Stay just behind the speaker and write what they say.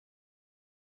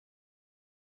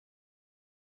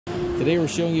Today we're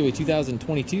showing you a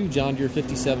 2022 John Deere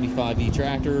 5075E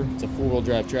tractor. It's a four-wheel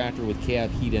drive tractor with cab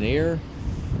heat and air.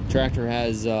 Tractor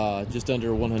has just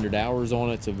under 100 hours on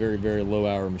it. It's a very, very low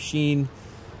hour machine.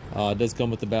 It does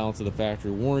come with the balance of the factory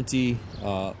warranty.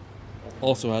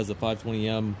 Also has a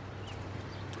 520M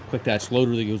quick attach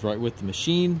loader that goes right with the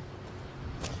machine.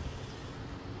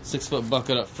 6-foot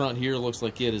bucket up front here, looks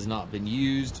like it has not been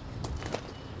used.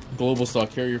 Global style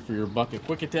carrier for your bucket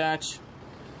quick attach.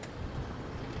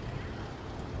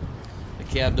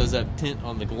 The cab does have tint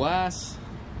on the glass.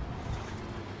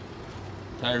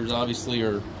 Tires obviously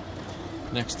are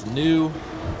next to new.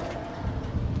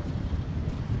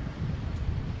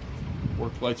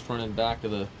 Work lights front and back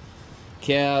of the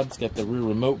cab. It's got the rear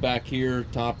remote back here,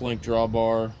 top link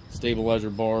drawbar, stabilizer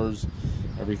bars,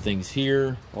 everything's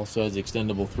here. Also has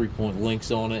extendable 3-point links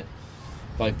on it,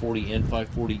 540 and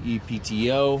 540E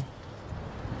PTO.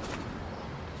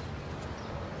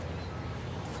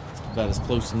 It's about as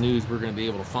close to new as we're going to be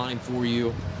able to find for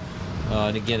you.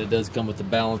 And again, it does come with the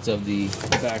balance of the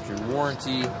factory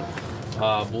warranty.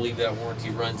 I believe that warranty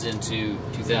runs into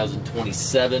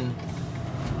 2027.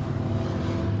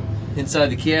 Inside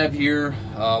the cab here,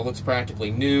 looks practically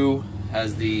new.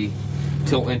 Has the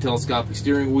tilt and telescopic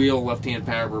steering wheel, left-hand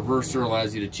power reverser,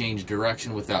 allows you to change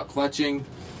direction without clutching.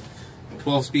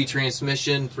 12-speed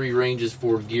transmission, 3 ranges,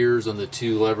 4 gears on the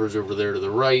 2 levers over there to the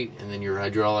right, and then your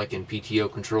hydraulic and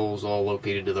PTO controls all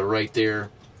located to the right there.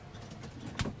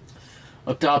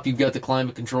 Up top, you've got the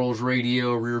climate controls,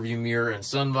 radio, rear view mirror, and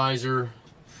sun visor.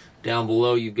 Down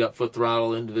below, you've got foot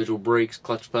throttle, individual brakes,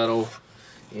 clutch pedal,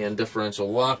 and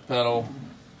differential lock pedal.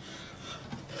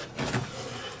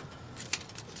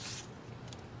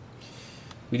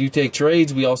 We do take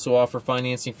trades. We also offer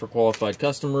financing for qualified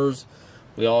customers.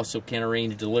 We also can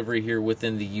arrange delivery here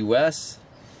within the U.S.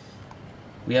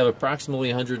 We have approximately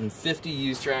 150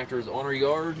 used tractors on our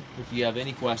yard. If you have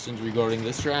any questions regarding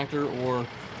this tractor or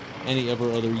any of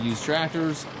our other used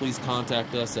tractors, please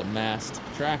contact us at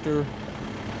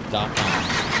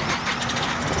masttractor.com.